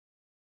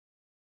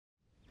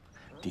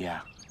爹，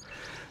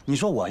你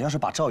说我要是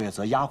把赵月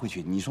泽押回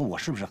去，你说我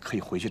是不是可以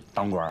回去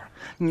当官？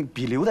你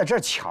比留在这儿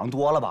强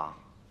多了吧？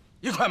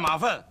一块马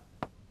粪，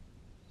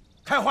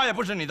开花也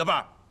不是你的份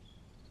儿。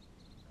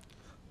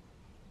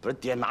不是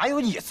爹，哪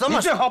有你这么……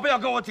你最好不要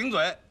跟我顶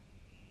嘴，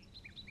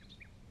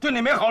对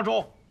你没好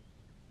处。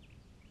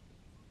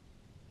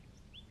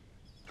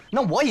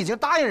那我已经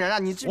答应人了，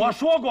你这……我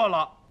说过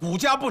了，谷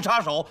家不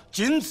插手，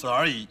仅此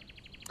而已。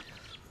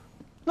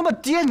那么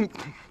爹，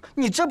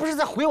你这不是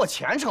在毁我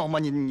前程吗？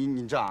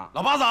你这……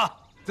老八子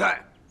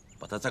在，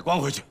把他再关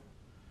回去，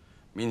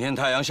明天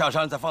太阳下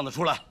山再放他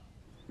出来。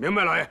明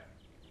白，老爷。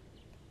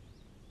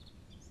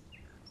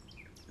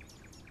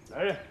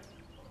来人！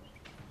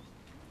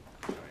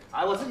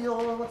哎，我自己走，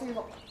我自己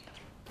走。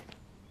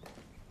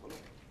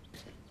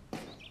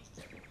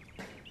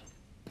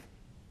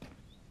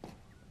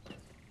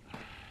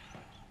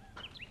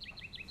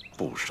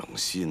不省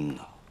心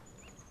呐！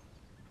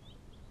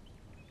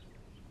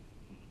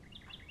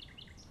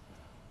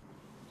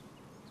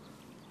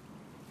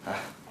哎，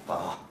爸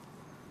爸，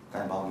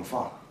赶紧把我给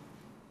放了。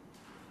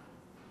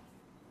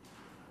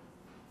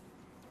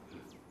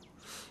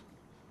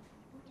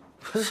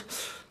不是，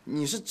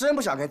你是真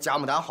不想跟贾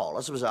牡丹好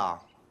了是不是啊？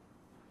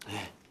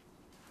哎，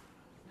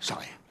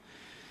少爷，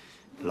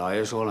老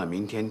爷说了，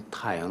明天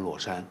太阳落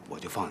山我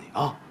就放你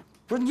啊。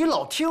不是你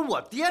老听我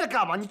爹的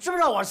干嘛？你知不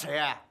知道我是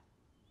谁？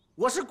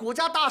我是谷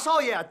家大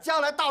少爷，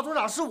将来大族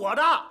长是我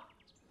的。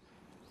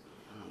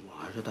我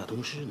还是大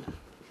同事呢。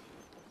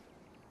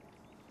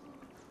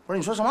不是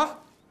你说什么？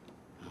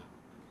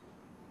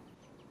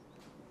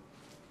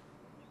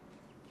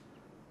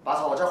八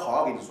草，我这好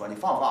好跟你说，你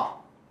放不放？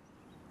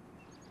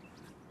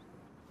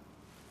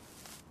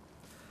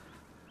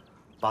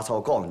八草，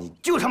我告诉你，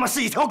就他妈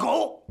是一条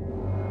狗！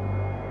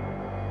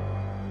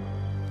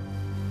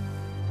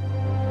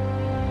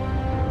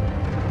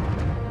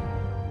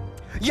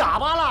哑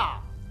巴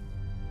了！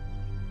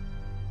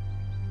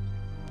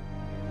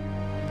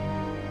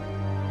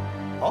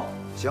好，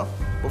行，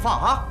不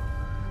放啊！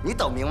你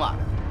等明晚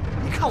的，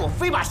你看我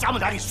非把贾牡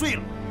丹给睡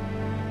了。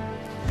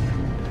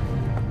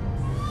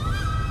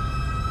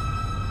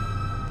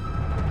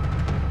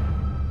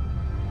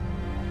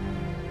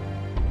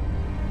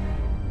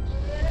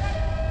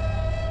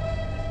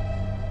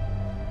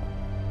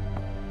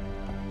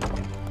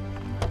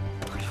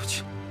哎呦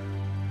去，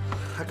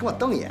还跟我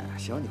瞪眼？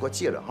行，你给我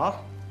记着啊。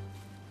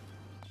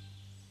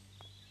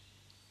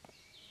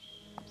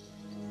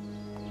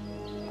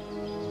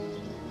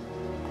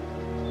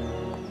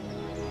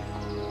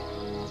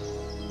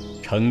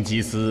成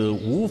吉思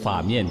无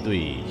法面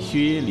对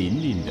薛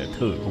琳琳的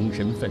特工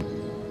身份，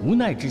无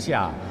奈之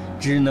下，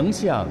只能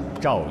向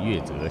赵月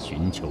泽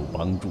寻求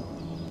帮助。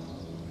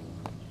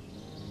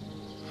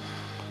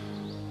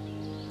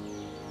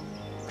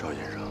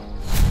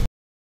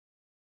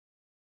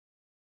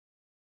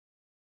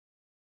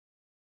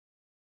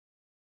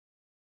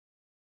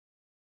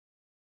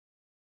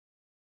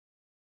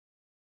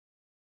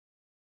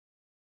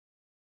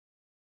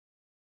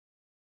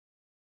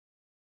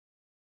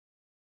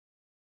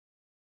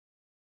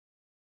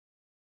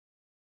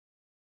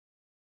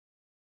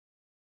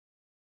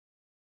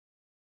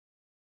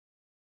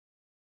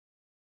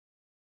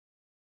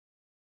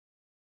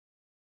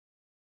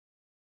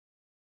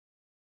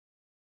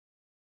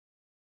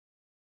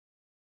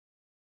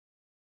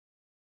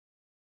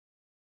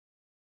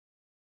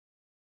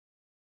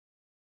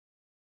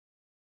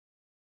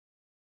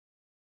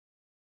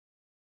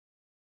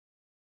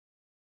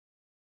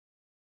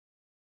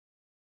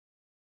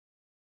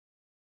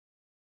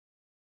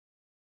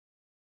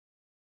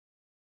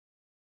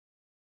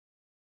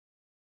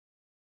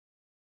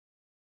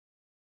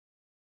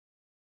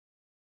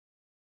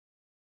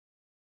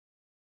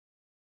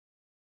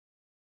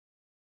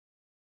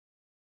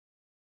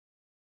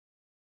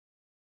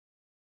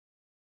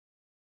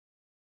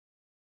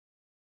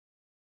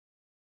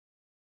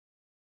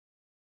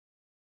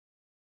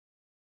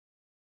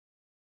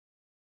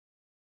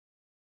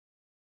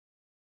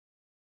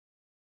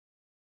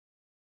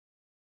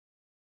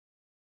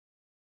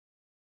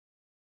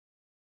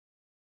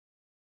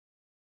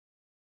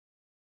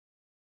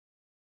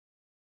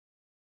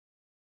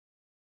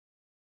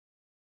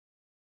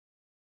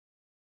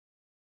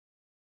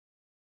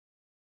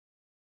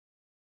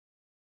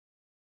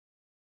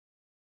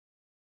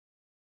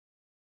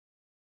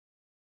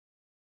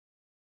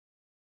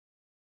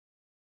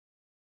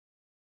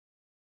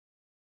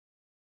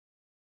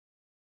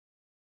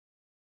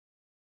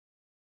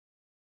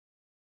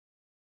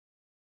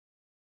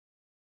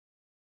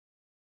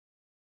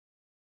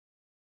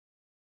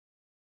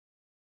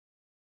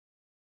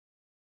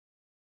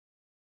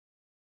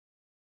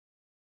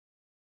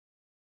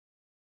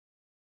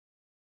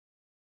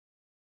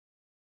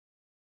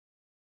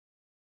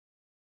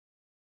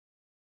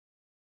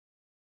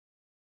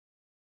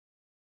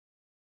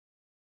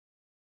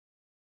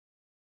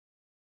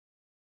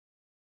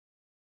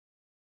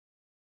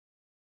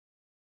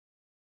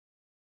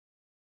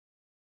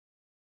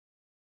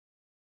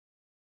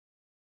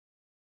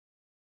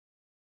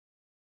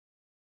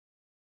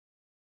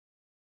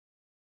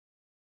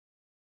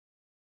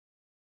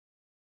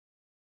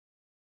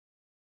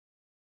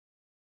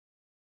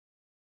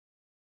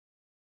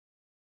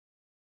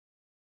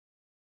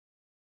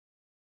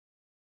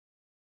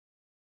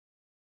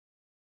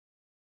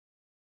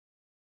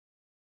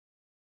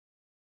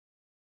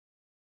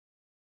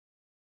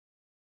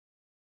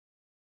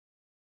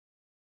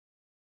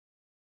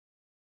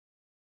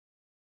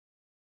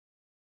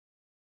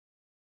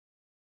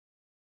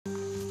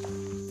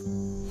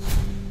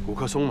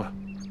克松呢？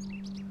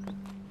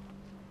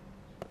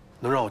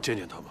能让我见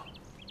见他吗？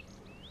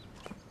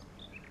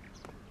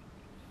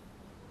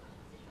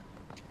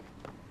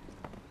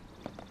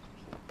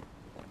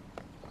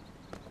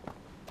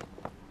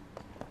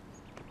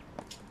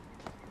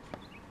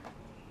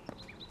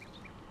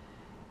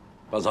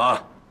班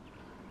长，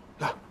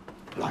来，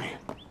老爷。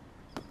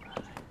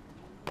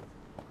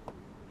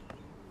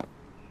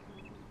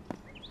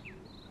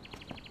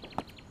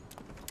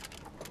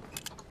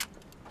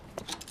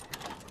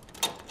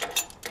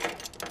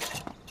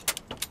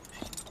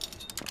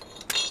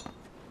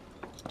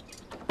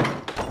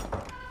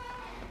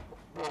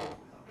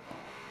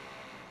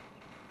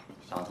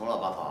 想通了，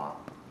八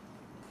嫂，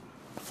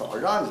早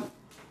让你。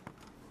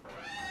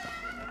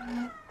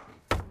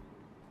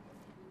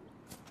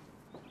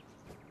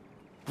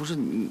不是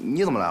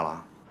你怎么来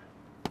了？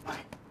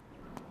哎，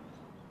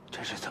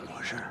这是怎么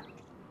回事？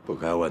不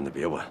该问的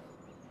别问。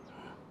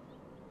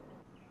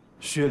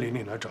薛玲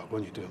玲来找过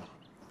你，对吗？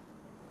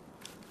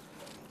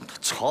他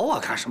找我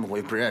干什么？我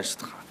又不认识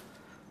他。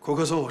库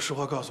克松，我实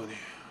话告诉你，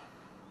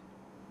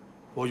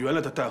我原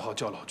来的代号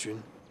叫老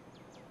君，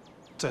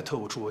在特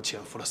务处我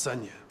潜伏了3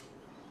年。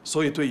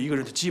 所以，对一个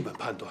人的基本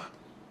判断，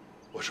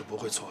我是不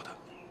会错的。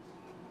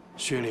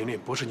薛玲玲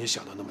不是你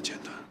想的那么简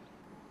单。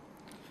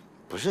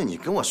不是你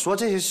跟我说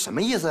这些什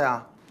么意思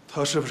呀？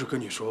他是不是跟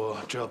你说，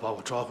只要把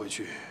我抓回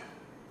去，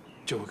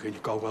就会给你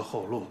高官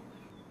厚禄，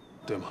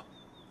对吗？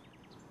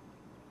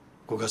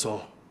顾克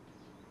松，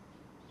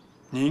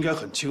你应该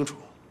很清楚，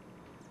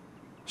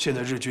现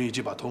在日军已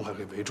经把通海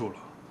给围住了。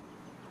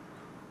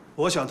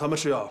我想他们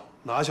是要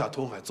拿下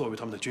通海作为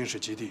他们的军事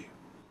基地，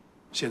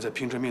现在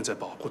拼着命在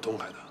保护通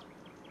海的。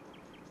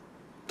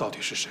 到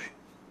底是谁？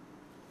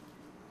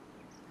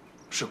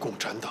是共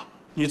产党。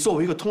你作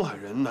为一个通海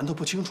人，难道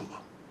不清楚吗？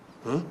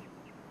嗯？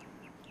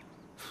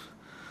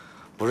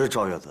不是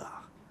赵月子，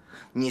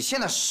你现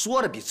在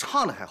说的比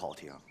唱的还好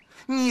听。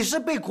你是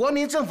被国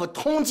民政府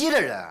通缉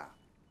的人，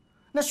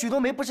那许冬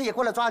梅不是也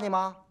过来抓你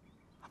吗？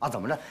啊，怎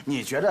么着？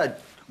你觉得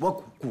我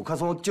古克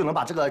松就能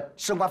把这个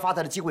升官发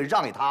财的机会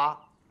让给他？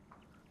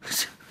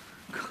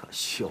可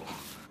笑！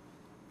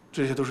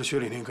这些都是薛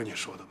玲玲跟你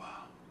说的吧？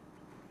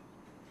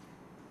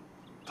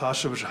 他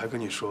是不是还跟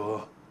你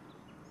说，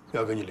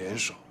要跟你联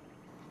手？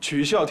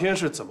曲啸天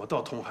是怎么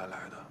到通海来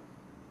的？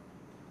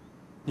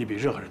你比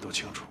任何人都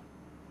清楚。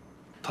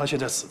他现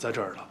在死在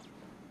这儿了，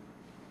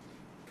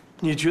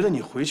你觉得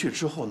你回去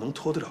之后能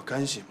脱得了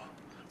干系吗？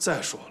再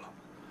说了，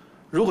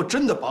如果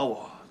真的把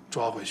我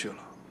抓回去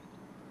了，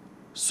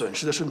损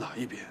失的是哪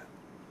一边？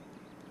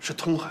是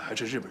通海还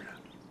是日本人？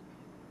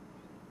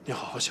你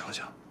好好想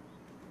想。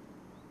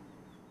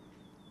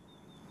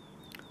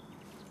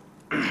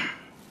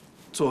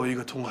作为一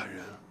个通海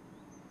人，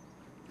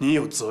你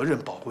有责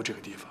任保护这个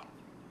地方。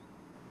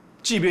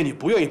即便你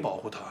不愿意保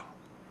护它，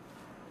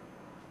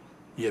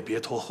也别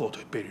拖后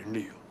腿被人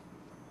利用。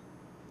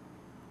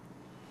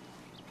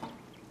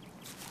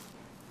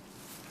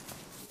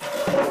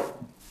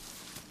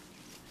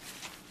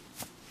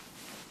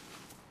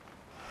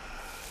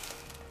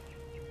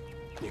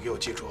你给我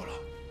记住了，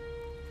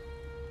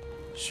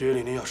薛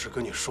玲玲要是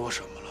跟你说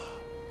什么了，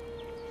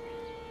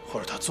或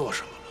者她做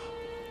什么了，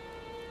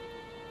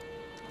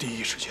第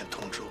一时间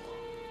通知我。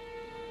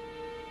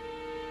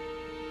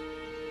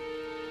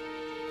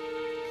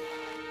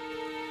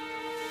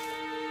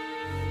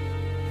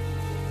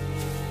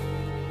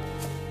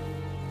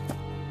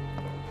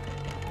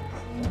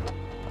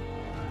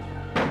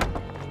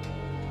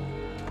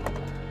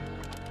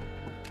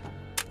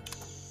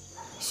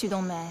许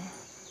冬梅，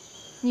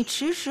你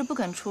迟迟不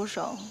肯出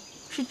手，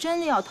是真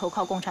的要投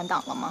靠共产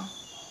党了吗？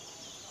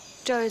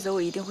赵月泽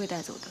我一定会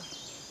带走的，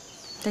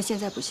但现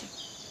在不行。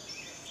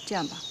这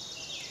样吧，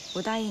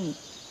我答应你，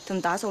等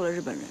打走了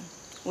日本人，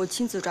我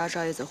亲自抓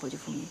赵月泽回去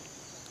复命，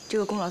这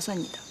个功劳算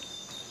你的。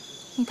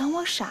你当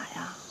我傻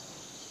呀？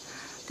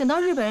等到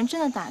日本人真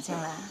的打进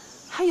来，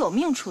还有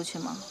命出去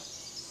吗？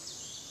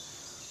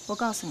我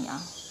告诉你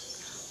啊，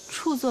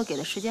处座给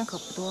的时间可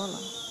不多了。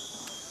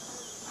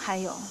还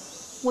有，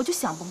我就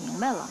想不明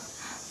白了，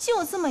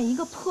就这么一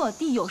个破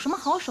地，有什么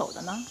好守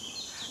的呢？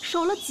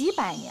守了几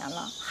百年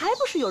了，还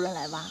不是有人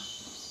来挖？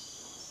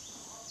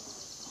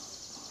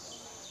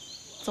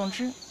总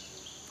之，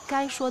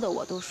该说的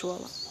我都说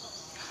了，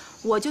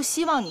我就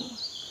希望你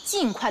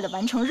尽快的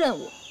完成任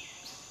务。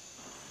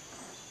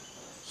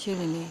薛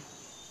玲玲，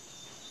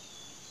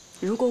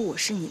如果我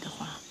是你的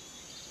话，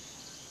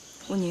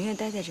我宁愿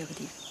待在这个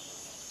地方，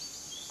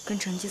跟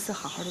成吉思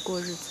好好的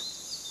过日子。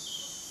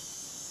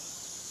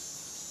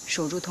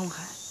守住通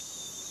海，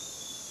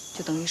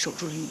就等于守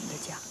住了你们的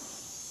家。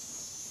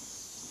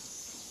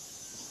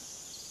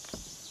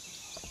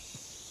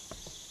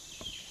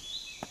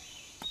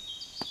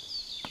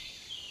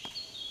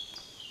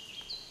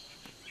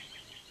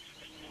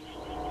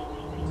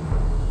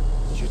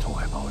你去通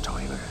海帮我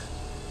找一个人。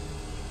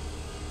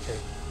谁？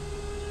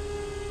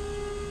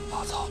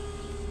马草。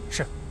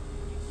是。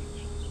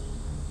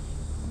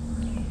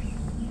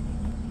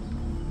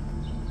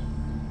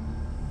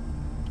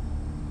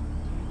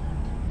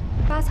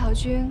八曹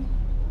君，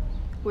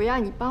我要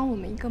你帮我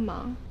们一个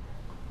忙。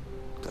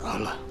得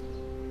了，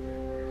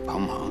帮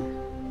忙。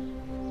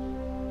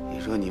你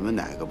说你们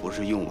哪个不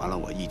是用完了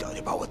我一脚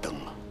就把我蹬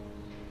了？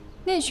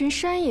那群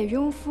山野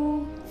庸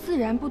夫自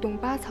然不懂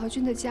八曹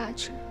军的价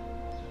值，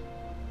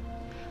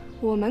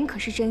我们可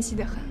是珍惜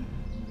得很。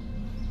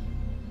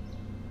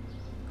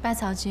八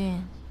曹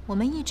军，我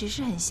们一直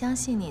是很相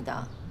信你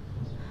的，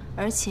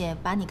而且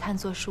把你看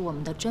作是我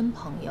们的真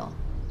朋友。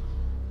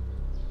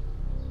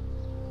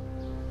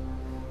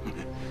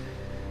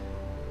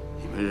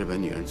你们日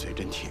本女人嘴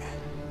真甜。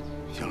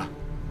行了，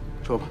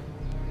说吧，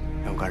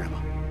让我干什么？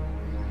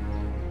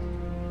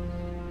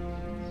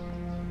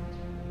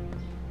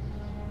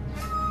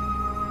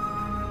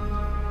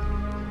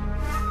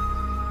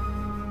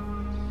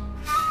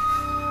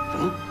什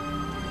么？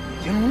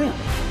金龙令？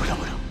不成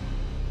不成，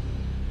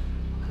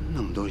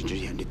那么多只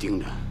眼睛盯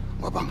着，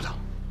我办不到。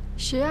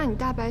谁让你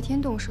大白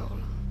天动手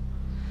了？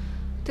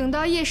等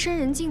到夜深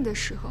人静的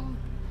时候，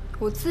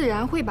我自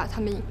然会把他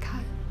们引开。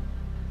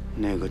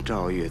那个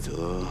赵越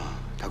泽，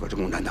他可是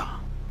共产党，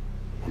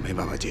我没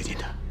办法接近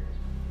他。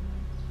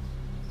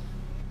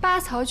八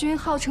曹军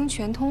号称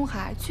全通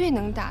海最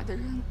能打的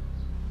人，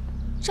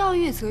赵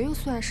越泽又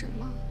算什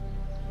么？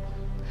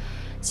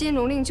金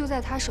龙令就在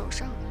他手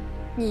上，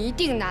你一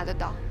定拿得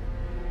到。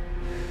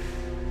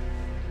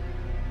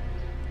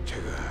这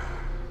个，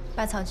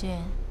八曹军，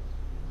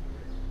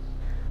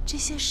这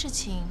些事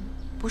情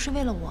不是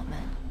为了我们，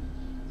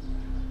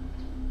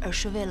而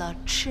是为了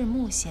赤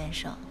木先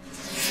生。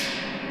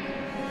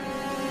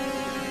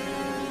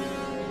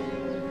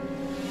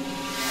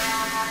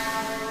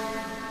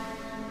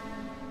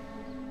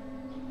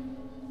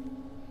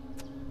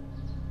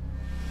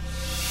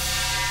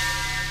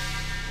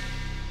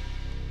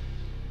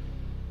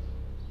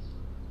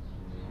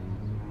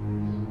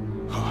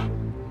好吧，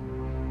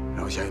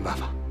让我想想办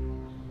法。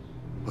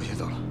我先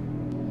走了。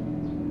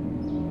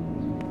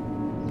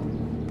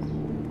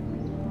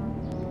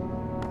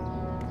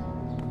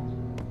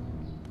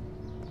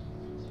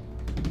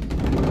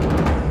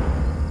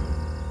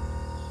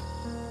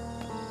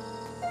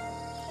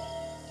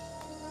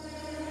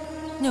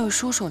那位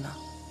叔叔呢？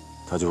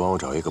他就帮我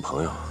找一个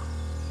朋友。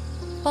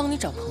帮你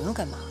找朋友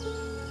干嘛？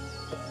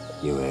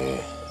因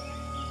为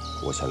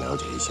我想了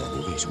解一下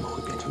你为什么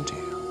会变成这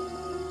样。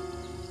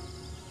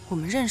我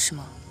们认识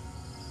吗？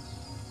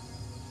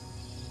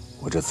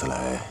我这次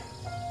来，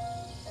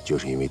就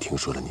是因为听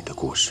说了你的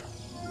故事，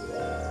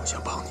我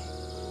想帮你。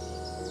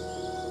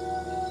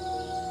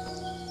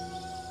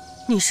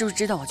你是不是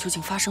知道我究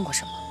竟发生过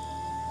什么？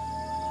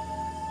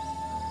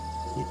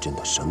你真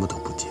的什么都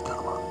不记得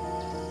了吗？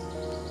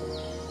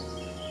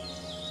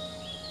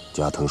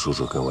加藤叔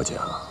叔跟我讲，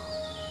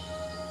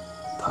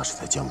他是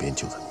在江边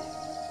救的你，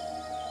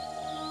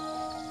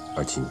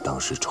而且你当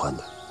时穿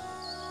的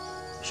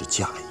是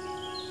嫁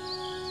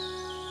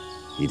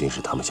衣，一定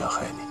是他们想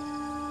害你。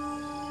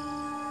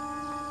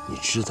你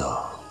知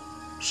道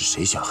是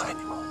谁想害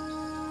你吗？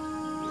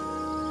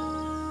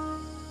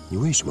你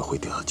为什么会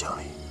掉到江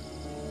里？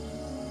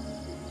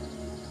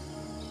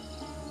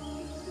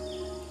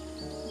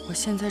我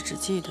现在只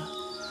记得，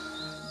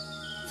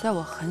在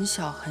我很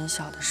小很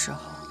小的时候，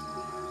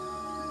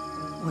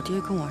我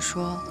爹跟我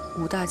说，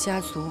五大家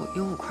族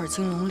有5块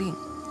金龙令：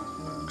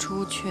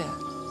朱雀、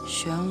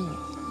玄武、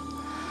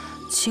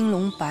青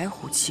龙、白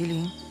虎、麒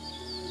麟。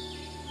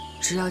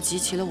只要集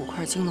齐了5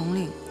块金龙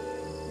令，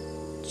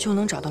就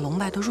能找到龙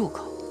脉的入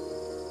口。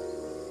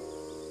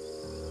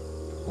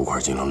 5块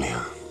金龙令，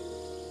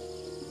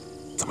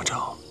怎么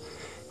找？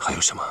还有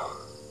什么？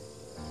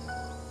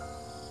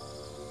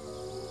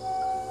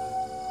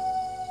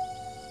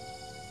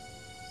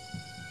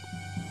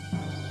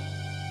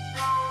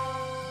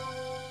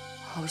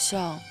好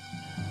像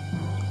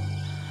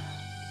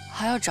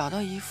还要找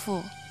到一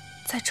幅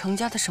在程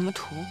家的什么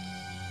图？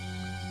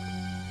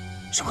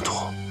什么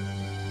图？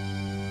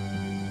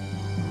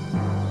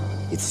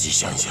你仔细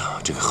想一想，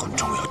这个很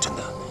重要，真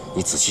的。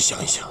你仔细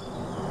想一想。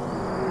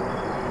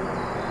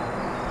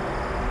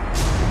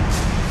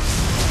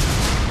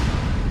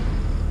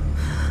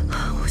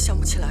 想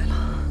不起来了。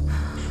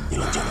你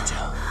冷静冷静。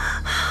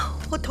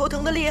我头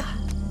疼的厉害，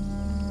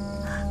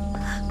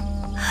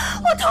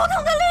我头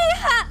疼的厉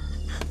害！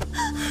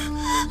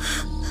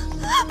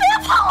不要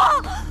碰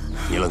我！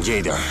你冷静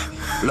一点，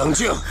冷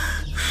静，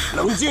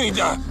冷静一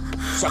点。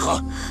夏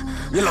荷，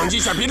你冷静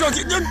一下，别着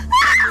急。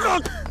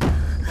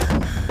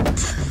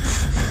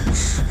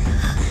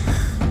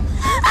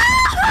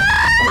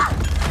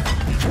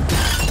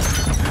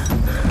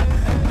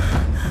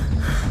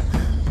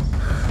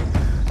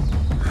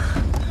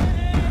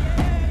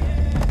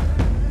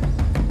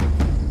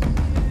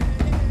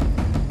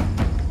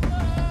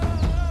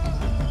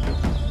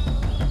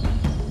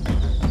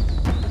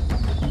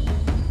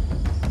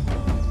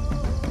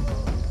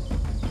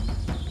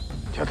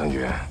加藤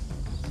君，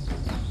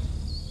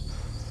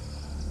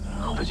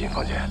快进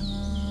房间。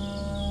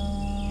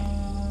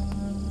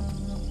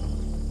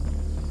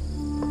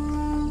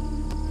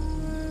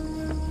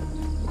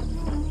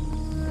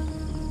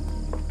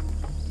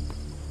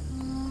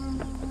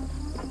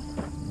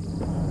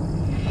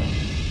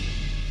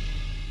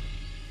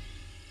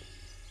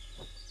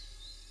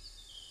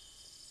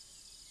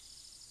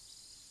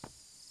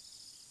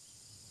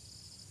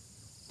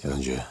田将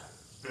军，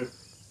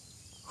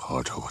好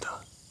好照顾他。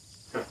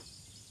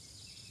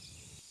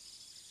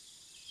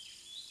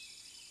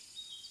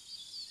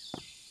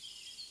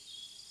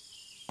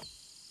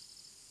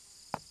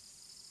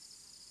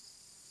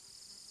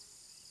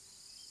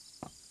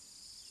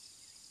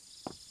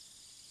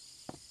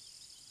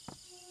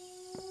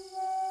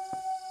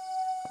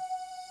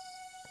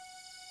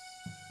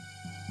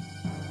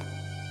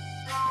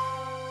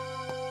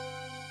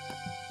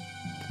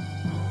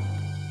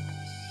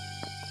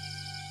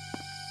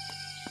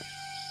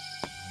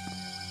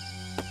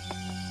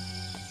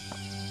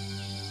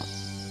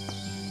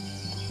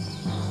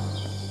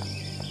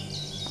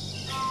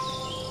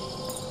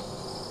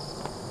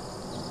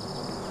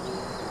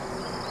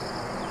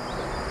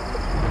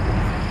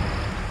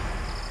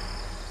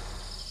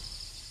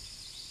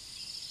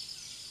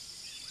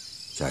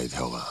 吓一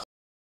跳吧？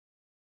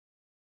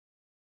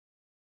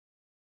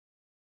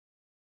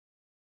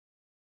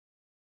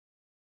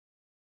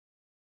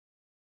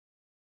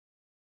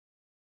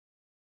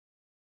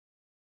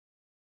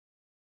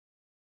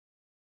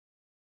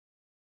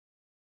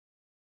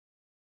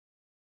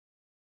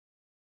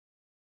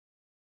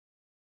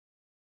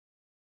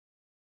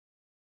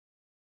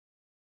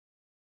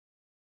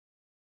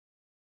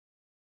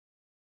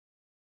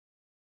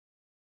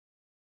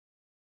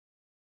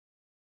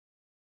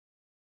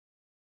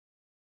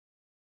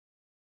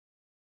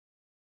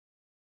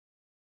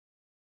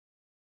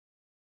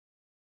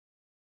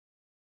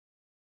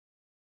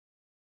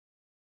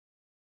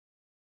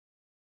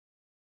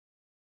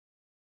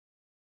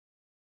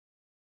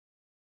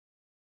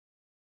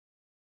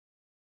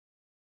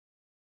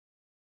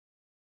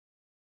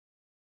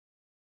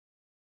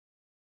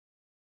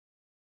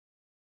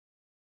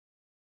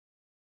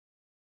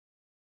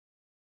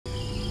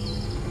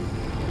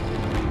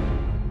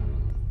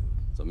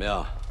怎么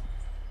样？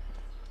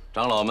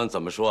长老们怎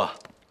么说？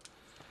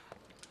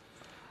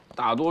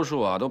大多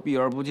数都避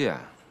而不见，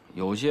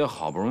有些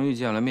好不容易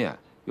见了面，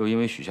又因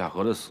为许夏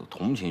荷的死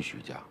同情许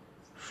家，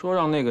说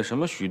让那个什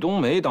么许冬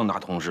梅当大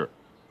通事，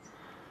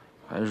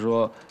还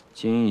说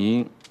经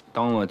营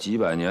当了几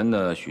百年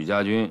的许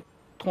家军，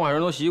通海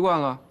人都习惯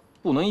了，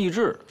不能抑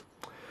制。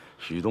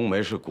许冬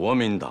梅是国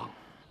民党，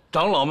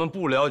长老们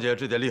不了解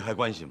这点利害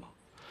关系吗？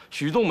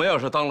许冬梅要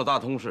是当了大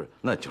通事，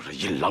那就是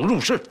引狼入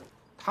室。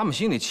 他们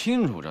心里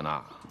清楚着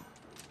呢。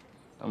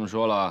他们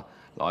说了，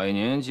老爷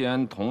您既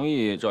然同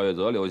意赵月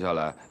泽留下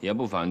来，也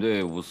不反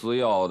对伍思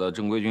耀的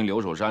正规军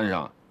留守山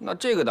上，那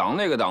这个党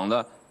那个党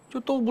的就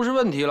都不是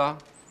问题了。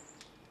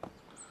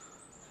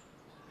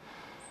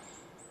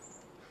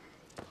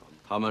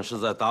他们是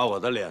在打我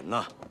的脸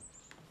呢。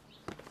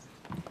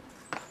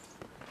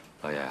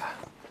老爷，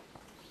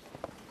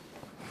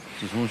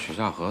自从许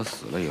夏荷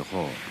死了以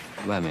后，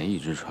外面一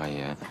直传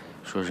言，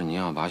说是您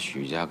要把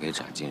许家给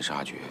斩尽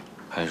杀绝。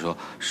 还说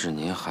是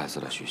您害死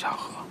了许夏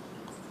荷，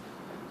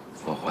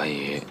我怀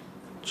疑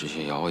这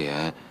些谣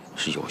言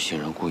是有心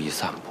人故意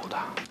散布的。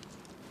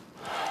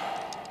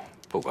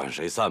不管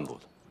谁散布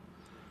的，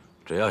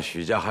只要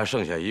许家还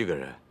剩下一个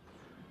人，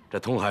这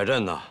通海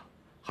镇呢，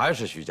还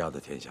是许家的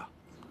天下。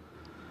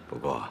不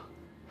过，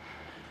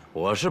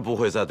我是不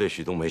会再对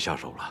许冬梅下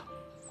手了。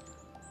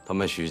他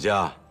们许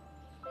家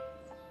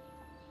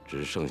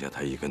只剩下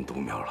他一根独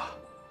苗了。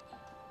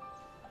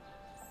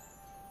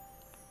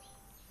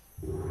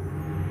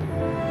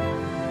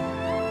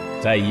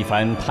 在一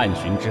番探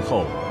寻之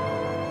后，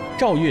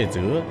赵月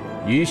泽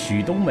与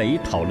许冬梅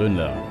讨论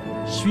了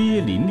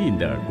薛琳琳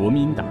的国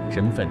民党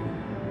身份，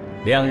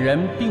两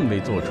人并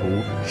未做出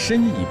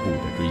深一步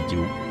的追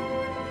究，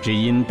只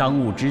因当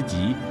务之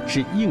急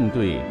是应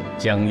对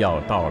将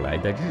要到来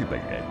的日本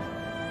人。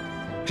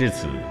至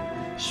此，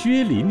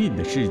薛琳琳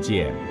的事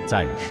件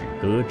暂时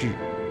搁置，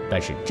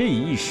但是这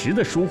一时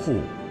的疏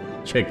忽，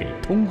却给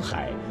通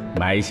海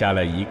埋下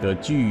了一个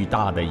巨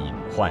大的隐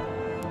患。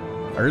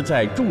 而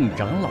在众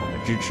长老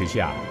的支持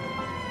下，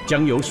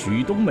将由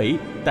许冬梅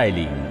带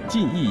领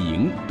进义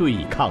营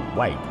对抗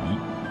外敌，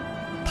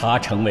他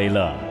成为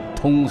了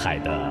通海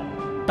的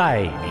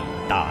代理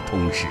大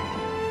通事。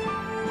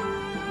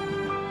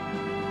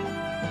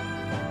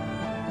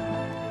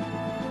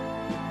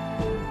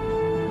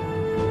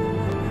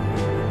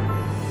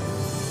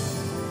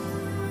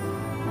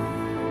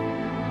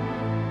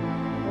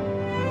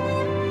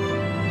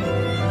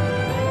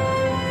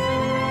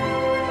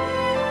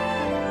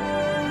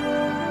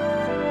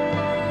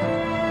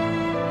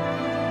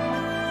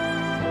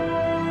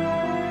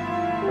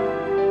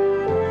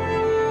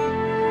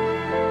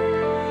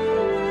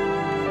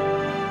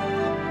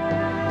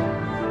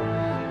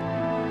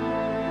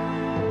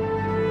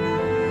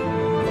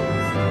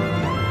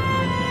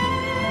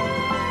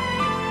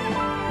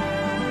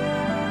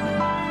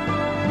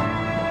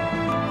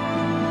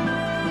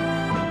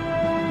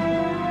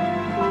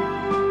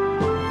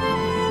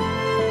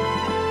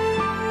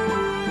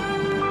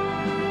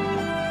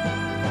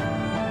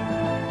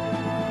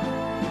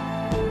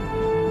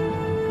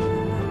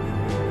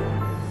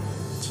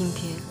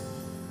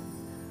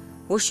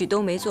我许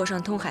冬梅坐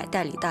上通海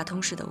代理大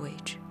通事的位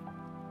置，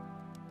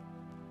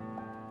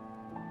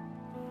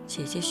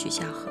姐姐许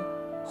夏荷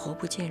活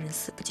不见人，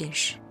死不见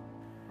尸。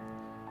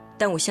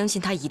但我相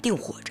信他一定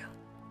活着。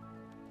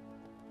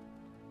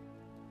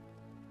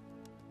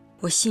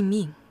我信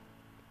命，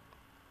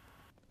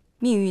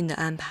命运的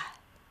安排，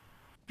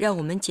让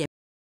我们姐。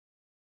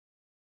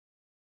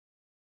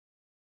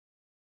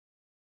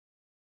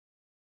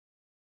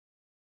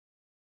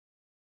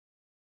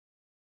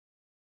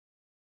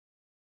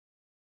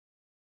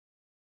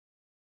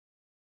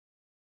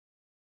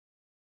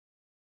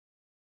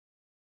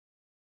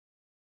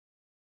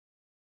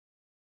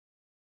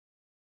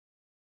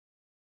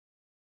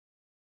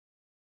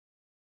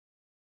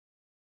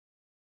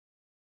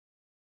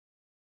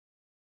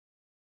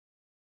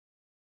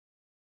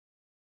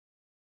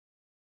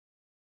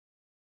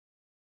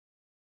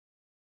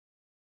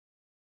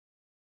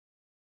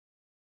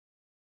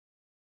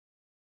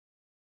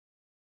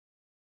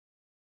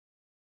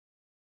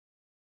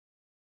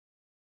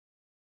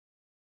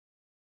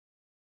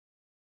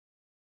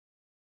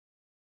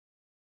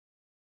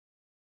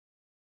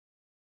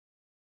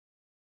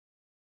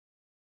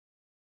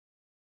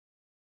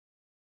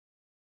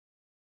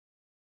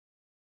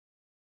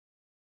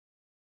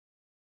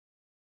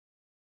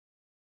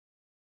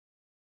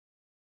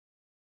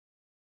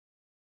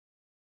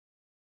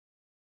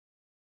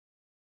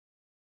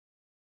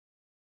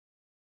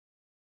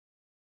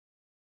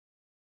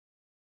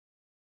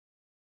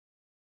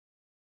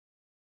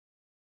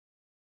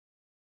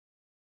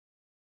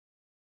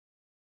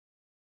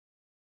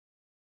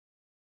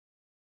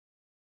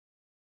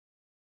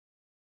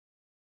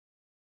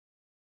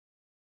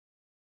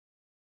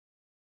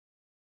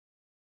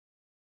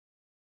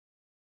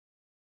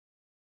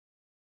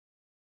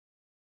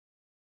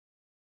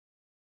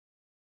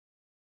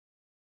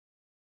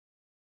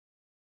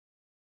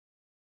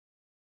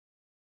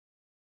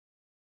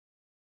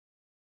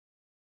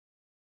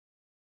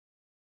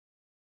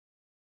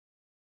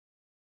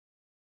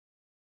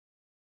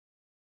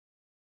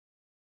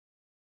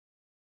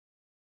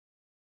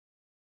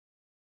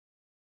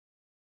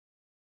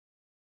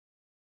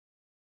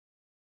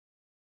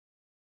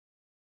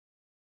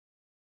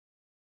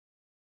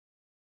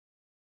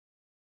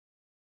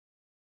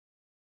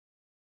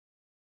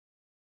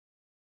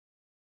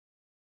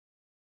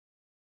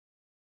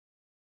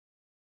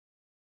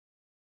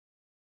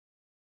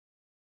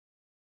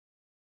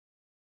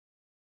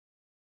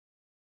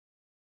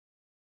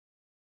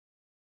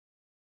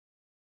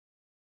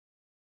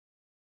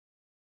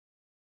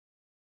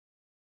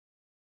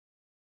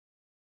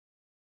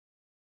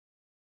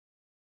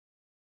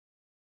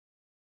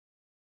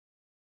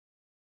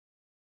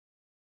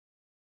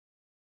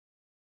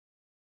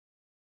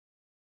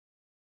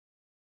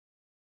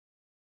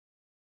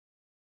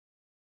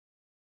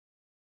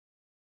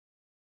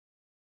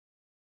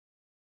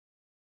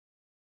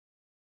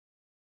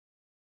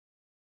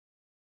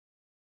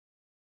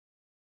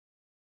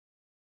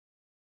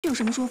 这有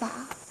什么说法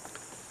啊？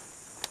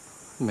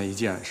没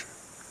见识。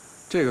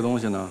这个东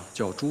西呢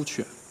叫朱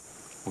雀。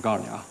我告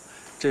诉你啊，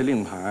这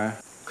令牌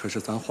可是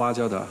咱花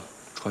家的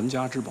传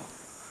家之宝。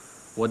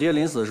我爹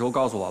临死的时候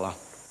告诉我了，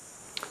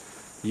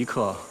一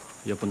刻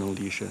也不能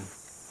离身。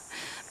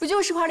不就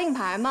是块令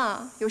牌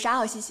吗？有啥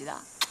好稀奇的？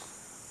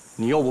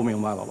你又不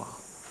明白了吧？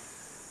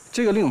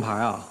这个令牌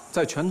啊，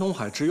在全通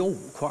海只有5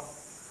块，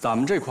咱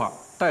们这块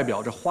代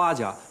表着花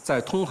家在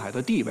通海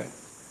的地位。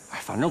哎，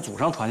反正祖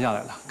上传下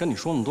来的，跟你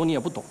说那么多你也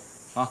不懂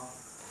啊。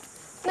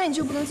那你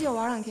就不能借我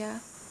玩2天？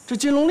这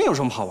金龙令有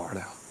什么好玩的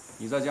呀？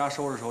你在家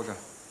收拾收拾，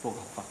做个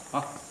好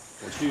饭啊！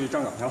我去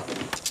站岗去了。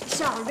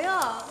小六，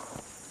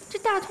这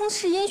大通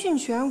市音讯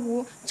全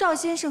无，赵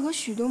先生和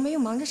许冬梅又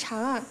忙着查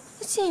案，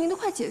那经营都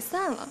快解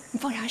散了，你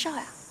放啥哨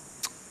呀？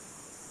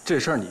这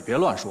事儿你别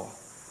乱说，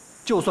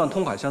就算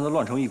通海现在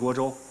乱成一锅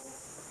粥，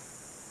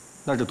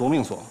那这夺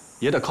命锁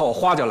也得靠我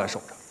花家来守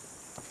着。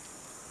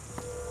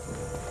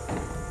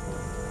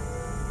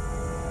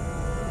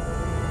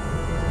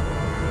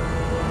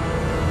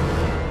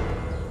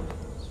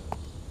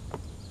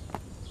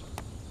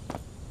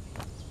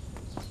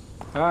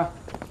 哎，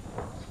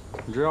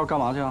你这要干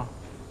嘛去啊？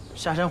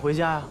下山回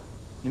家呀。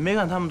你没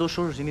看他们都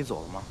收拾行李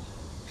走了吗？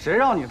谁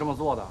让你这么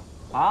做的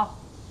啊？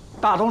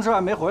大通市还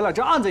没回来，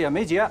这案子也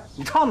没结，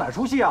你唱哪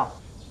出戏啊？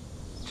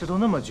这都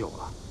那么久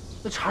了，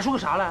那查出个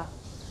啥来？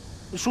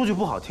说句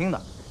不好听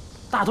的，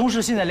大通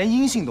市现在连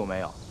音信都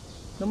没有，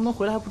能不能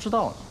回来还不知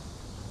道呢。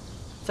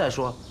再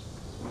说，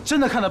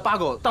真的看到八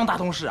狗当大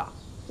通市啊？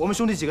我们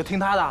兄弟几个听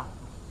他的？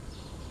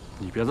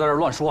你别在这儿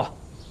乱说，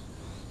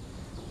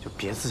就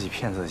别自己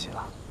骗自己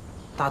了。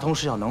 大通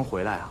市要能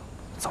回来啊，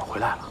早回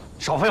来了。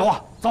少废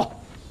话，走。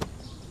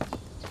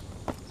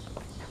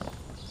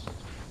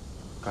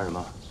干什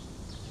么？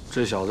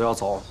这小子要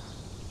走。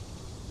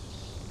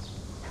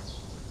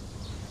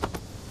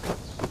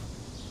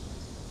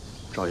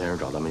赵先生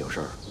找咱们有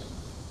事儿，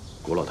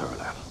古老头也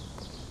来了。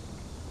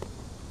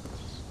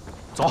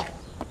走。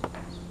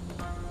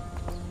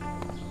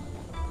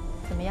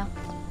怎么样？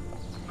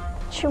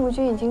赤木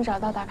军已经找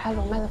到打开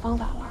龙脉的方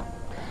法了。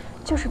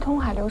 就是通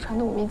海流传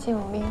的5面金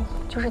龙令，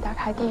就是打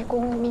开第一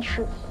公路密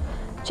室。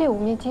这5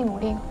面金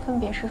龙令分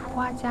别是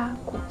花家、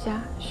谷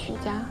家、许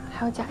家，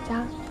还有贾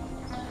家。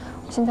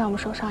现在我们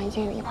手上已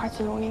经有1块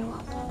金龙令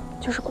了，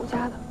就是谷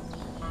家的。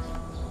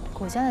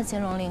谷家的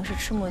金龙令是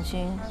赤木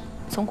君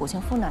从谷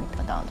庆夫那里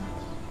得到的，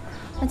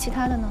那其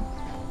他的呢？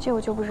这我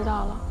就不知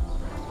道了。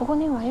不过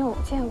那玩意儿我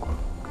见过，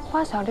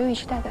花小六一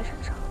直带在身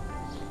上。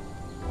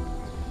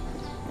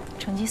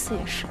成吉思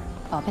也是，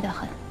宝贝得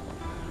很，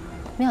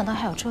没想到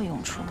还有这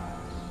用处。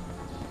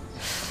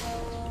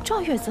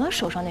赵月泽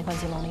手上那块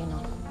金龙令呢？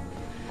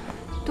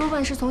多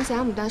半是从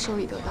贾牡丹手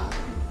里得到的。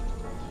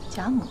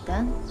贾牡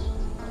丹，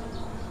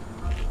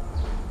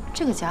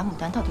这个贾牡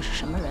丹到底是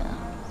什么人啊？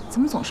怎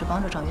么总是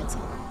帮着赵月泽？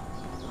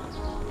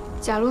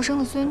贾洛生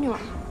的孙女儿，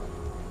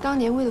当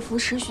年为了扶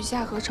持许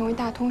夏荷成为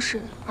大通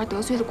事而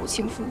得罪了古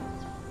庆夫。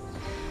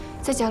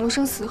在贾洛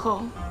生死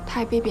后，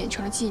她也被贬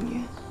成了妓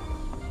女。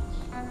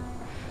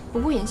不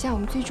过眼下我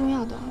们最重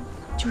要的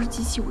就是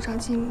集齐5张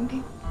金龙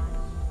令。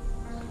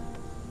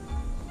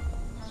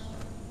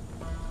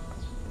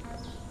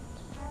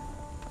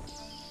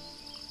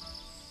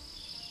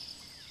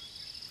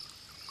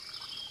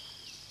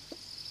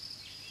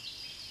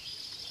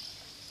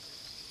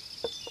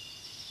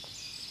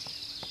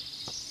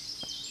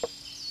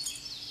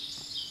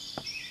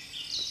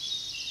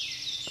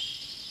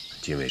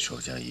近卫首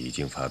相已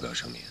经发表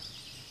声明，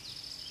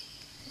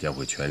将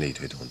会全力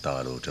推动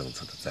大陆政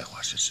策的在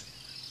华实施。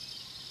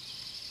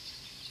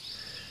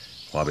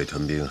华北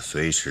屯兵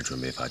随时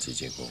准备发起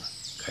进攻，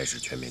开始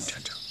全面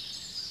战争。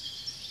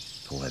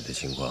通海的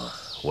情况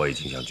我已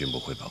经向军部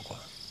汇报过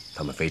了，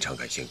他们非常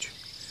感兴趣。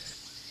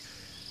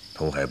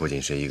通海不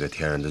仅是一个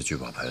天然的聚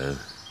宝盆，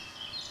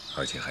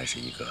而且还是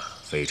一个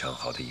非常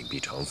好的隐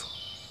蔽场所。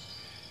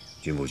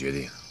军部决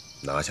定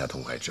拿下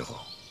通海之后，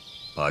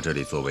把这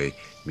里作为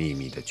秘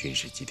密的军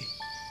事基地。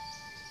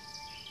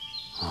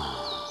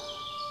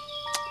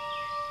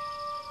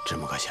这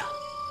么个想，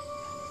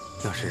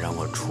要是让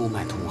我出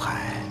卖通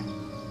海，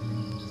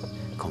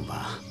恐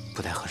怕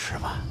不太合适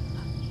吧？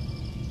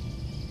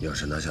要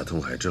是拿下通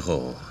海之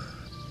后，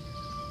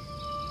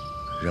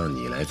让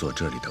你来做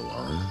这里的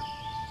王，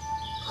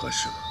合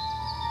适吗？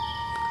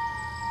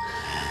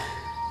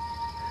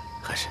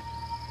合适。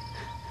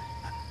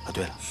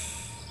对了，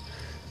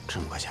这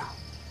么个想，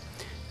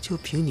就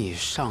凭你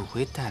上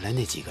回带来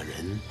那几个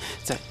人，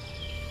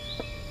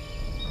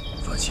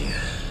放心，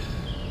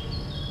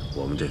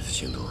我们这次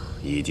行动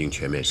已经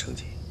全面升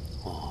级。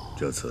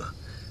这次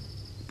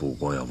不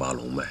光要挖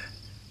龙脉，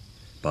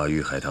把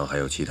玉海棠还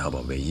有其他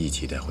宝贝一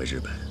起带回日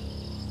本，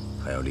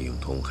还要利用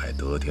通海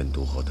得天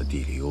独厚的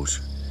地理优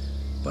势，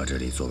把这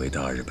里作为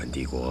大日本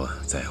帝国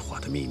在华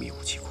的秘密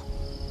武器库。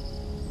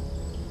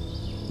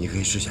你可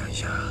以试想一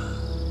下，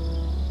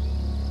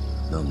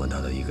那么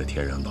大的一个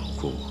天然宝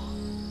库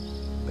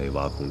被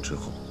挖空之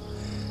后，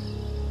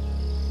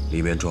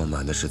里面装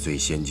满的是最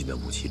先进的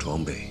武器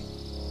装备，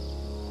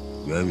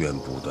源源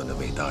不断地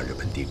为大日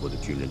本帝国的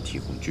军人提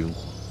供军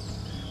火。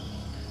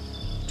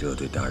这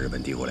对大日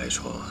本帝国来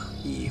说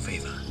意义非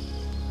凡。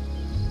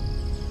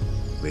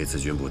为此，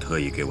军部特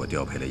意给我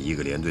调配了1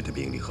个连队的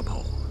兵力和炮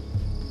火，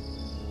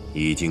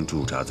已经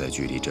驻扎在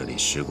距离这里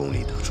10公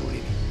里的树林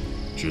里，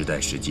只待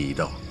时机一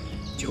到，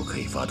就可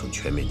以发动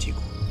全面进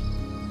攻。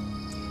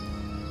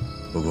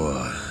不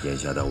过，眼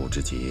下当务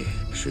之急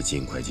是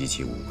尽快集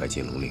齐5块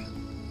金龙令，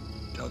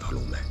找到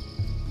龙脉。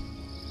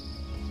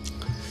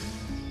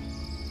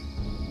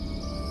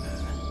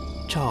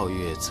赵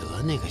月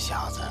泽那个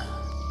小子，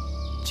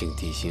警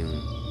惕性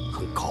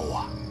很高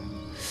啊。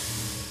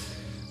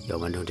要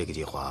完成这个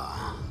计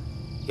划，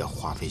要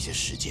花费一些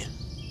时间。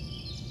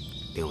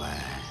另外，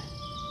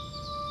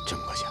这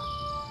么个想，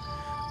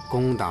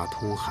攻打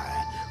通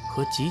海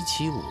和集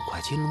齐5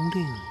块金龙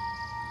令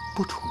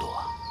不冲突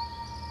啊。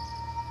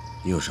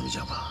你有什么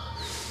想法？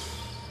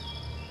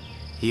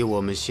以我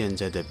们现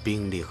在的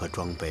兵力和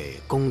装备，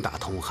攻打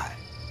通海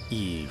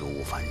易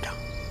如反掌。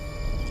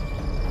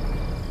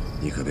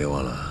你可别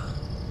忘了，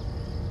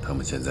他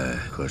们现在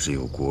可是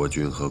有国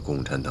军和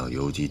共产党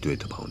游击队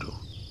的帮助，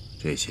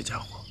这些家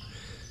伙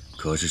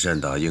可是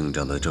善打硬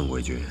仗的正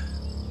规军。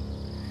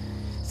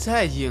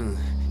再硬，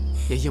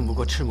也硬不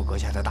过赤木阁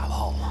下的大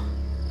炮啊！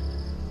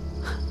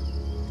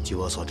据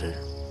我所知，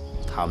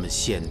他们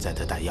现在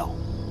的弹药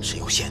是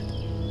有限的。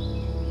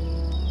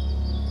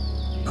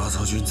八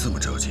草军这么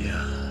着急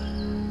啊？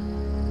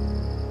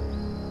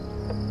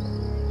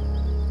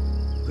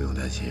不用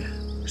担心，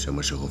什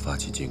么时候发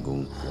起进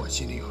攻，我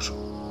心里有数。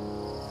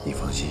你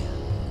放心，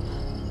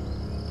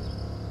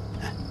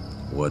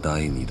我答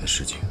应你的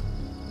事情，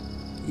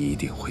一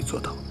定会做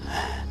到。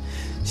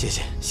谢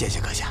谢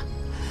阁下。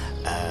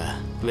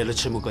为了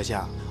赤木阁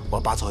下，我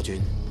八草军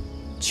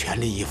全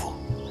力以赴，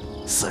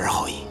死而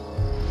后已。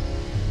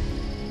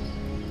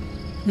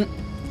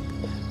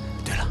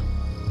对了，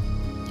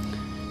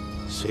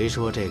虽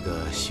说这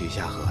个许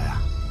夏荷呀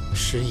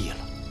失忆了，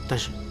但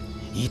是，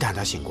一旦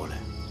他醒过来，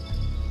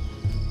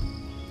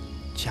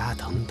加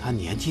藤他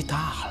年纪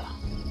大了，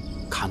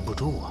看不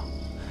住啊。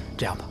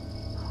这样吧，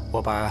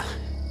我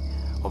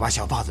把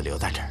小豹子留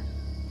在这儿，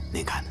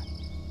您看呢？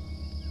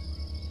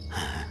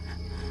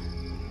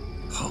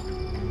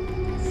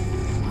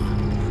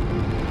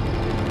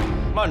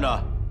慢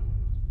着，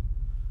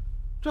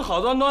这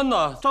好端端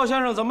的，赵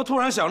先生怎么突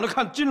然想着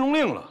看金龙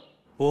令了？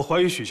我怀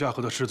疑许夏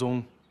荷的失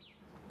踪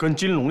跟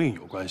金龙令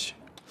有关系。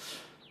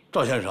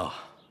赵先生，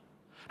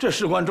这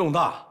事关重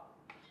大，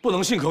不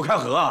能信口开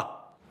河啊！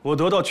我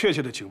得到确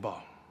切的情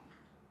报，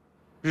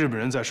日本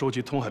人在收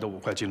集通海的5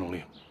块金龙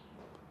令，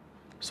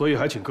所以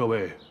还请各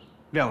位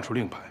亮出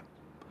令牌。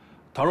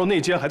倘若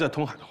内奸还在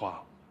通海的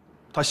话，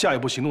他下一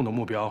步行动的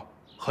目标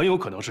很有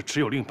可能是持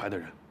有令牌的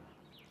人。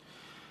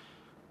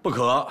不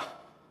可，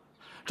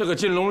这个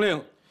金龙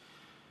令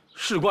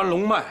事关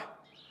龙脉，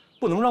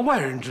不能让外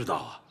人知道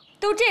啊！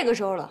都这个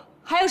时候了，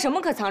还有什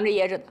么可藏着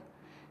掖着的？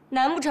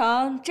难不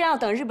成真要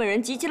等日本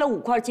人集齐了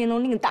5块金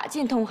龙令打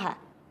进通海，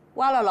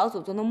挖了老祖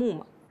宗的墓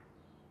吗？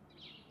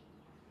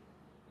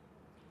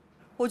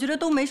我觉得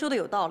都没说的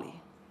有道理。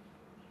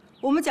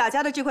我们贾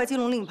家的这块金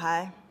龙令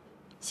牌，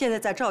现在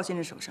在赵先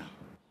生手上。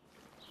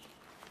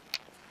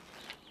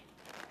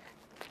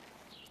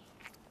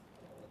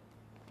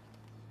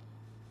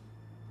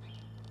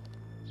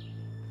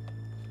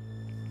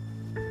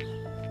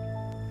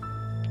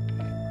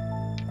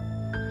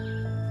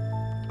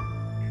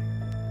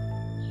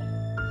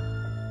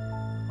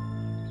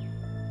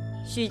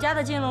许家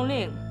的金龙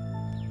令，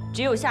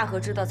只有夏荷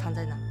知道藏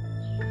在哪。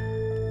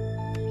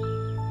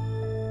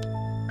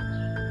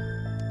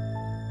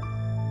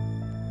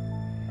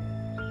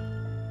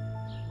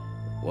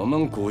我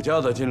们谷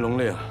家的金龙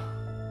令，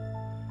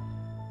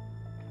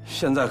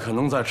现在可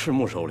能在赤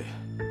木手里。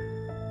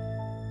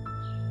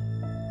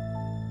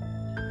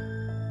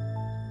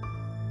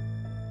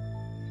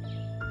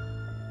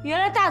原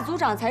来大族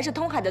长才是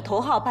通海的头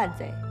号叛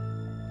贼，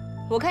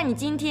我看你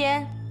今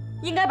天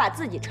应该把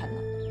自己沉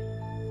了。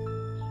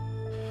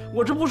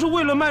我这不是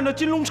为了卖那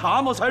金龙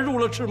茶吗？才入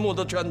了赤木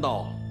的圈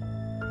套。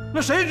那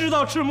谁知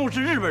道赤木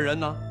是日本人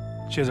呢？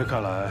现在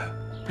看来，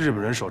日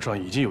本人手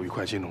上已经有1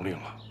块金龙令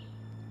了，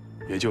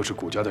也就是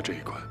谷家的这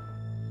一块。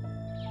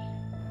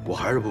我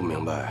还是不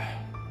明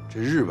白，这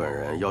日本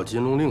人要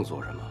金龙令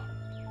做什么？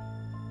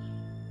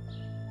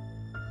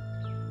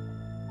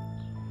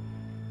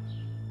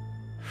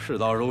事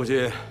到如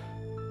今，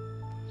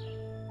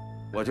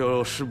我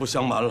就实不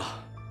相瞒了。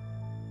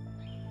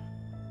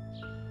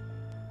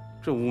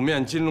这5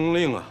面金龙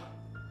令啊，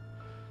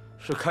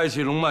是开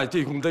启龙脉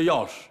地宫的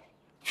钥匙，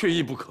缺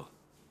一不可。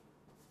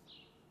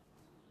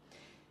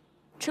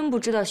真不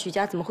知道许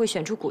家怎么会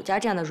选出谷家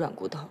这样的软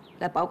骨头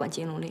来保管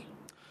金龙令。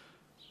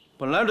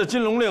本来这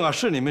金龙令啊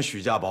是你们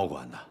许家保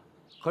管的，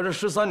可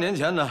是13年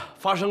前呢，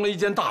发生了一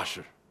件大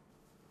事。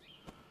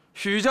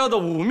许家的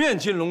5面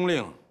金龙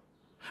令，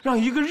让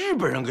一个日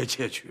本人给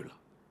窃取了。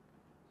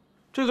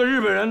这个日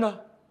本人呢，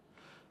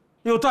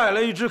又带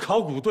了一支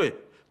考古队。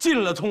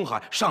进了通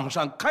海，上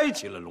山开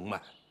启了龙脉。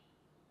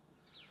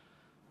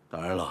当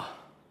然了，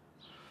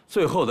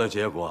最后的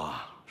结果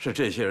啊，是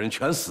这些人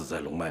全死在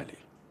龙脉里。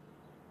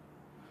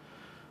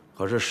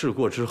可是事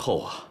过之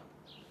后啊，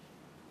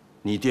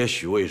你爹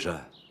许魏山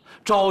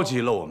召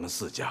集了我们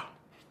4家，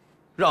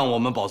让我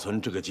们保存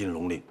这个金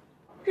龙令。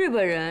日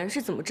本人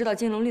是怎么知道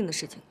金龙令的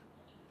事情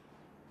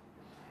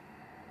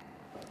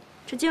的？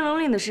这金龙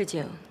令的事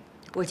情，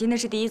我今天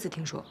是第一次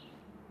听说。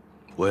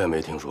我也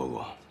没听说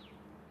过。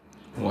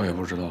我也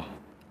不知道，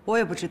我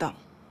也不知道。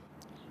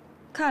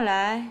看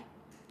来，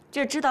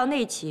这知道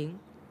内情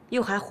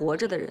又还活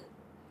着的人，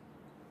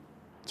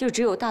就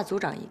只有大族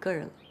长一个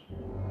人了。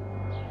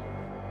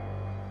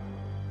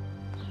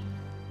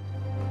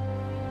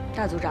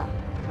大族长，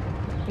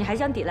你还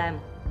想抵赖吗？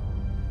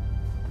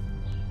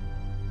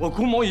我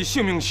谷某以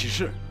性命起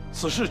誓，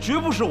此事绝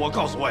不是我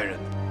告诉外人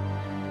的。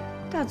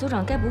大族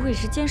长该不会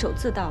是监守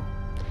自盗吧？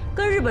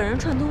跟日本人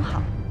串通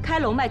好，开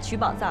龙脉取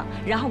宝藏，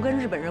然后跟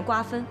日本人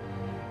瓜分。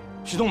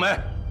许冬梅，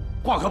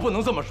话可不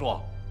能这么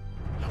说。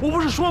我不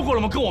是说过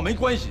了吗？跟我没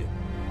关系。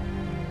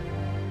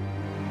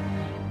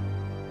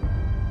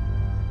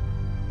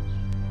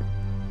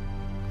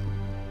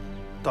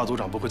大族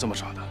长不会这么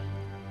傻的。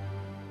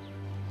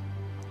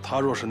他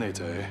若是内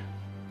贼，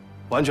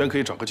完全可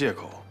以找个借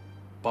口，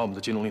把我们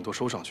的金龙令都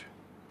收上去，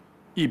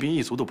一兵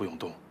一卒都不用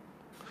动。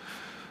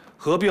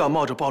何必要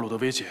冒着暴露的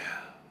危险，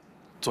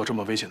做这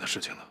么危险的事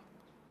情呢？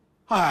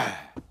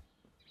哎，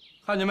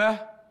看见没？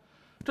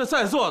这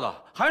在座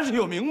的还是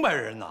有明白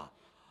人呐。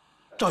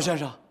赵先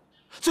生，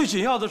最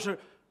紧要的是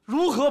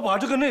如何把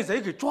这个内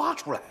贼给抓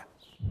出来。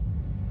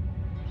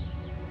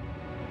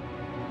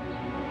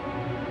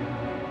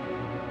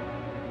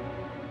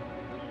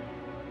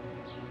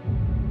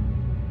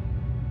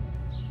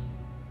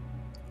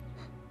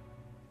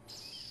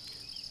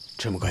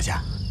赤木阁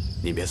下，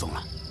您别送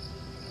了，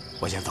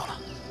我先走了。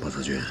宝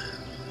泽君，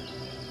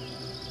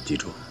记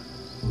住，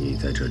你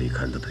在这里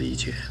看到的一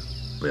切，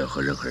不要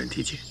和任何人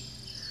提起。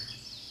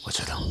我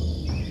知道。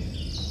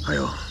还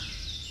有，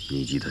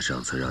你记得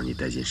上次让你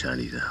带进山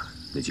里的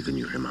那几个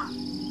女人吗？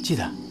记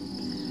得。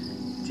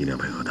尽量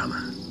配合他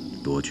们，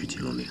多取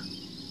金龙令。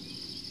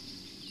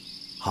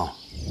好，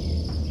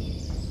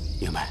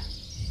明白。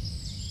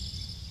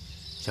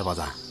小宝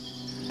子，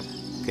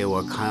给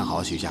我看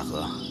好许下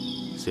河，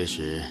随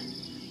时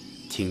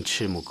听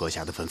赤木阁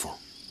下的吩咐。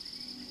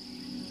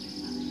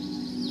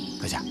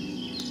阁下，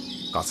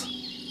告辞。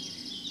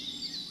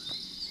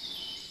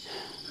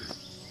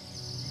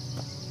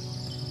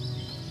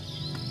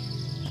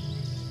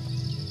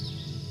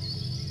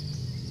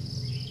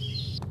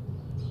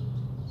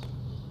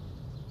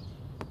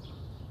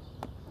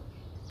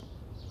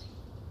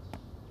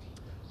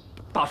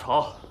大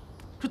成，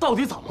这到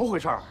底怎么回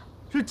事？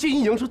这禁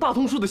医营是大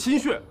通市的心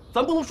血，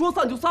咱不能说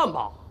散就散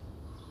吧？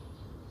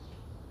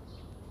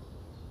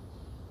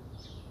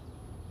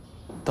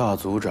大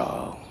组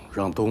长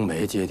让冬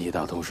梅接替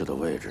大通市的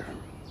位置，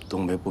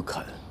冬梅不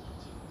肯，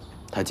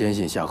他坚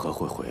信夏荷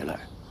会回来。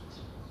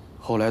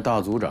后来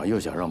大组长又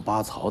想让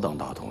巴曹当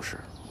大通市，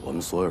我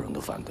们所有人都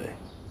反对。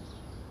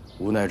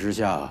无奈之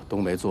下，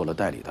冬梅做了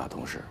代理大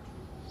通市。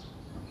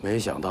没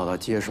想到他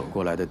接手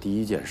过来的第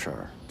一件事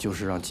儿，就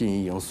是让禁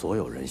医营所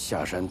有人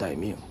下山待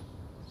命。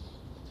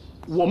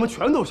我们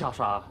全都下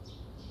山，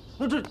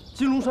那这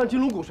金龙山、金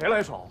龙谷谁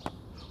来守？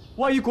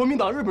万一国民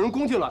党、日本人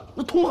攻进来，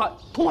那通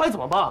海怎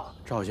么办？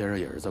赵先生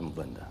也是这么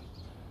问的，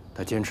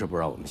他坚持不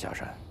让我们下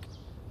山。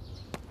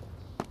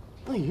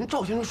那人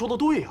赵先生说的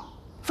对呀。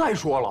再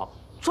说了，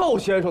赵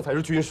先生才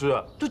是军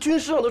师，这军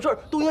师上的事儿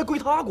都应该归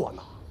他管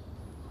呐。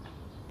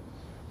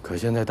可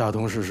现在大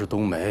通市是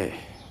冬梅，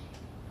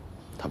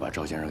他把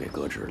赵先生给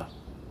革职了。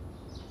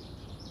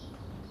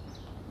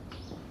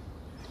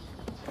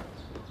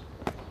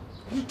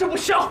你这不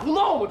瞎胡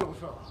闹吗？这不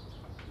是？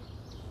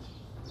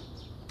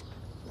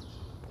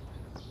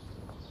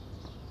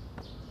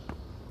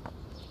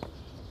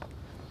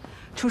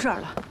出事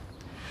儿了，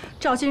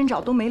赵先生找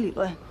冬梅理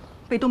论，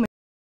被冬梅。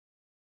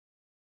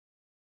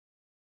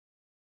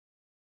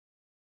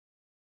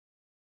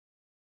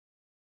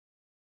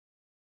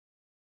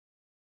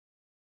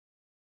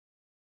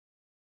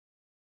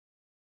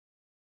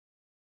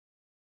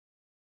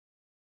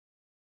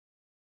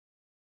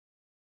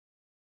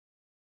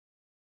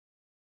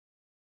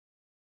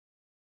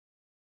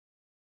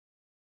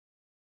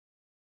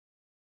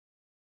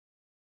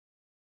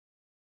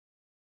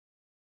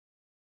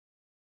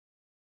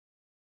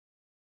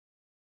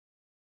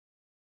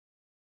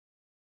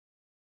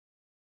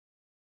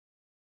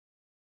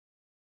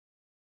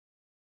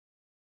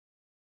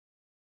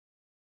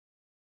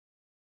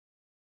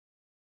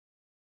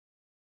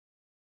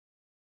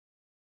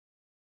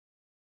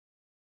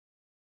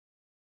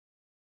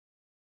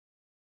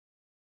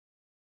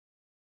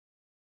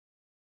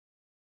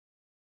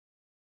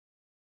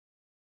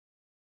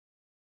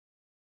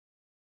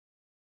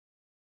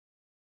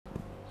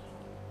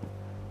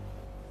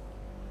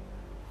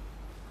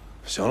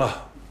行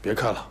了，别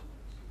看了。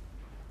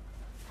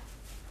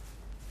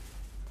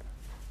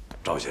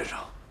赵先生，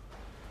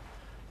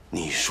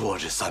你说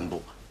这3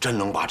部真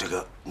能把这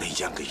个内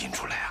奸给引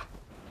出来啊？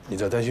你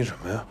在担心什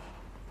么呀？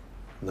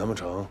难不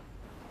成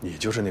你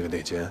就是那个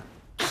内奸？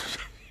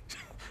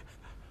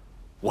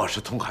我是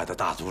通海的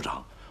大组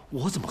长，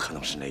我怎么可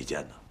能是内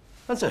奸呢？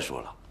那再说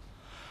了，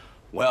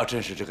我要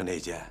真是这个内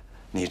奸，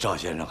你赵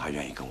先生还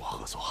愿意跟我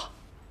合作？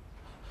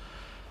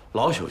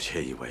老朽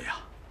切以为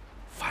啊，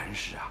凡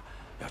事啊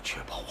要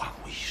确保万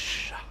无一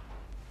失啊。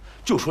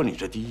就说你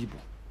这第一步，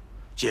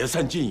解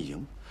散禁医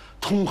营，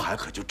通海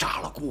可就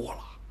炸了锅了。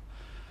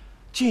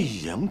禁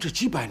医营这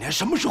几百年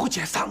什么时候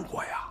解散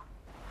过呀？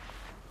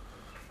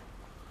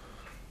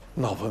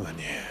那我问问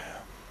你，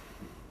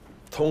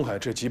通海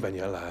这几百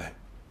年来，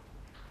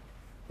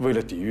为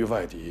了抵御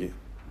外敌，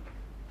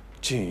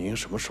禁医营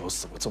什么时候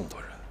死过这么多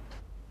人？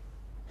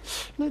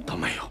那倒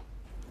没有，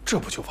这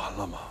不就完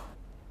了吗？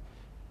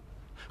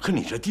可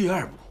你这第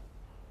2步，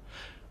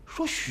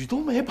说许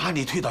冬梅把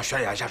你推到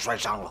悬崖下摔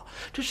伤了，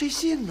这谁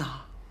信呢？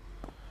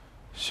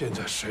现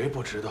在谁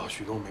不知道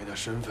许冬梅的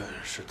身份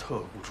是特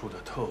务处的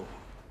特务？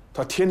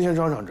他天天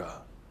嚷嚷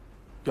着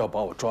要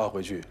把我抓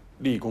回去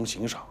立功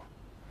行赏。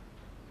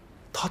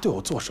他对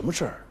我做什么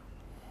事儿，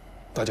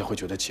大家会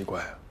觉得奇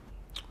怪啊？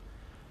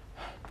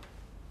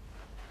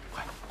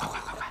快，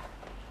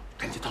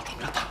赶紧到床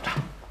上躺着，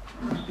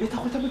别待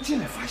会他们进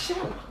来发现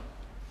了。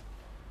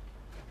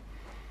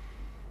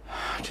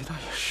这倒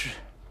也是。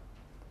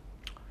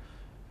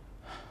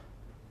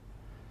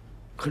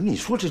可是你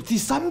说这第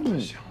3步，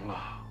行了，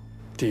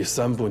第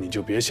3步你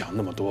就别想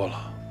那么多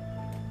了。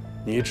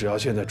你只要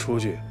现在出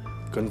去，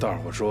跟大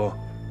伙说，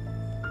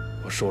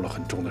我受了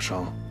很重的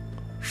伤，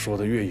说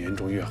的越严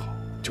重越好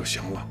就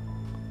行了，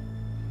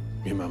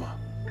明白吗？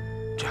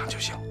这样就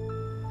行。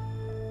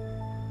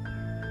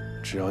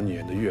只要你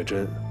演得越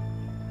真，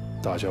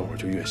大家伙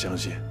就越相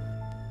信。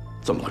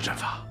怎么个阵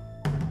法？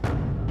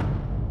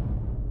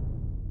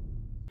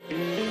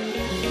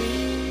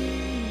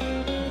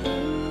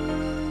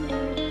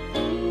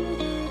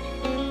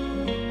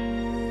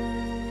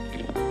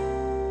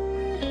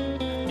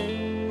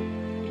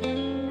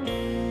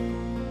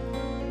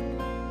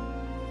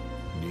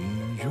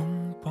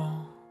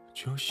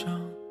就像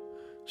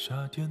夏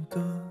天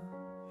的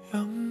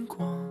阳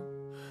光，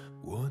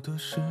我的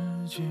世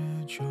界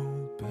就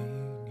被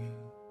你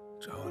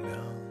照亮。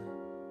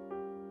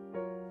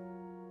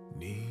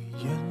你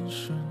眼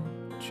神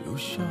就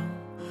像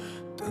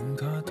灯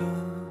塔的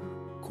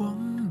光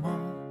芒，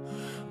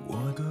我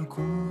的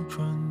孤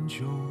船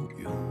就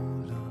有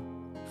了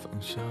方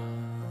向。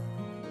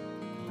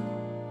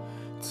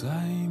在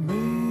没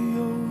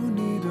有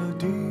你的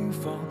地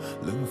方，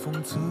冷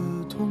风刺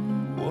痛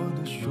我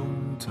的胸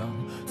膛。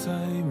在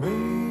没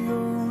有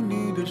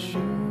你的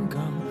心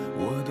港，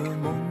我的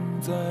梦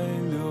在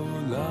流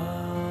浪。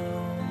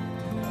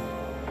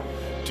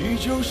地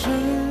球是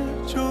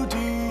9滴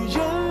眼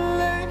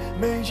泪，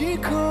每一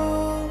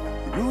颗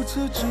如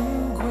此珍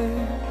贵。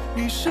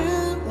你是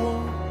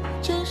我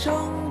肩上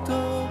的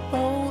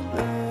堡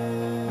垒。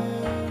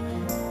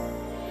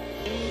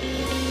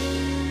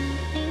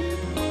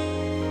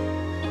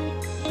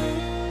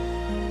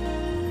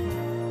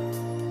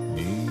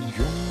你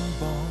拥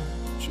抱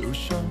就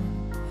像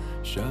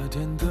夏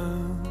天的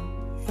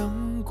阳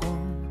光，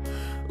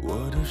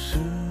我的世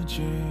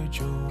界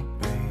就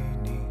被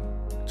你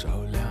照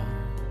亮。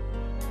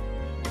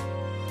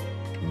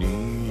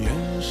你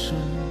眼神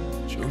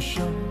就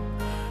像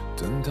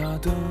灯塔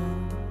的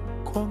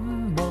光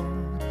芒，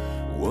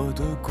我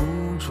的孤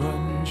船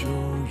就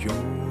有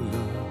了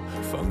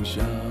方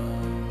向。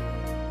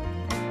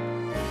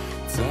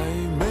在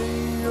没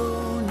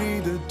有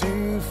你的地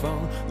方，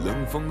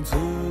冷风刺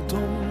痛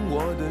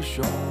我的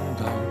胸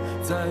膛。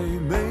在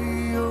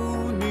没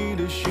有你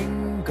的心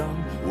港，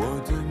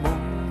我的梦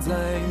在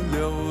流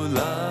浪。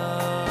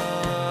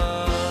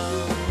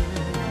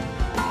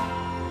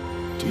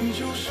地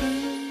球是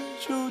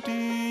9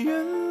滴眼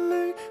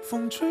泪，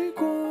风吹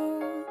过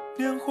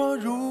年华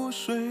如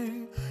水，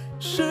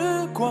时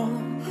光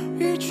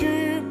一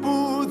去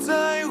不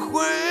再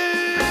回。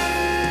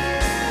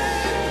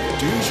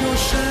地球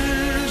是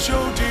9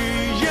滴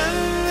眼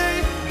泪，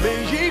每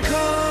一颗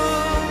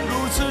如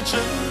此珍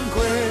贵。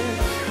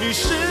你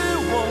是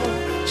我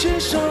肩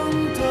上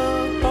的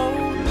堡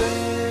垒，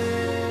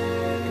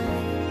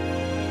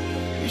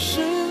你是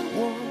我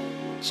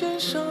肩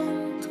上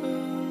的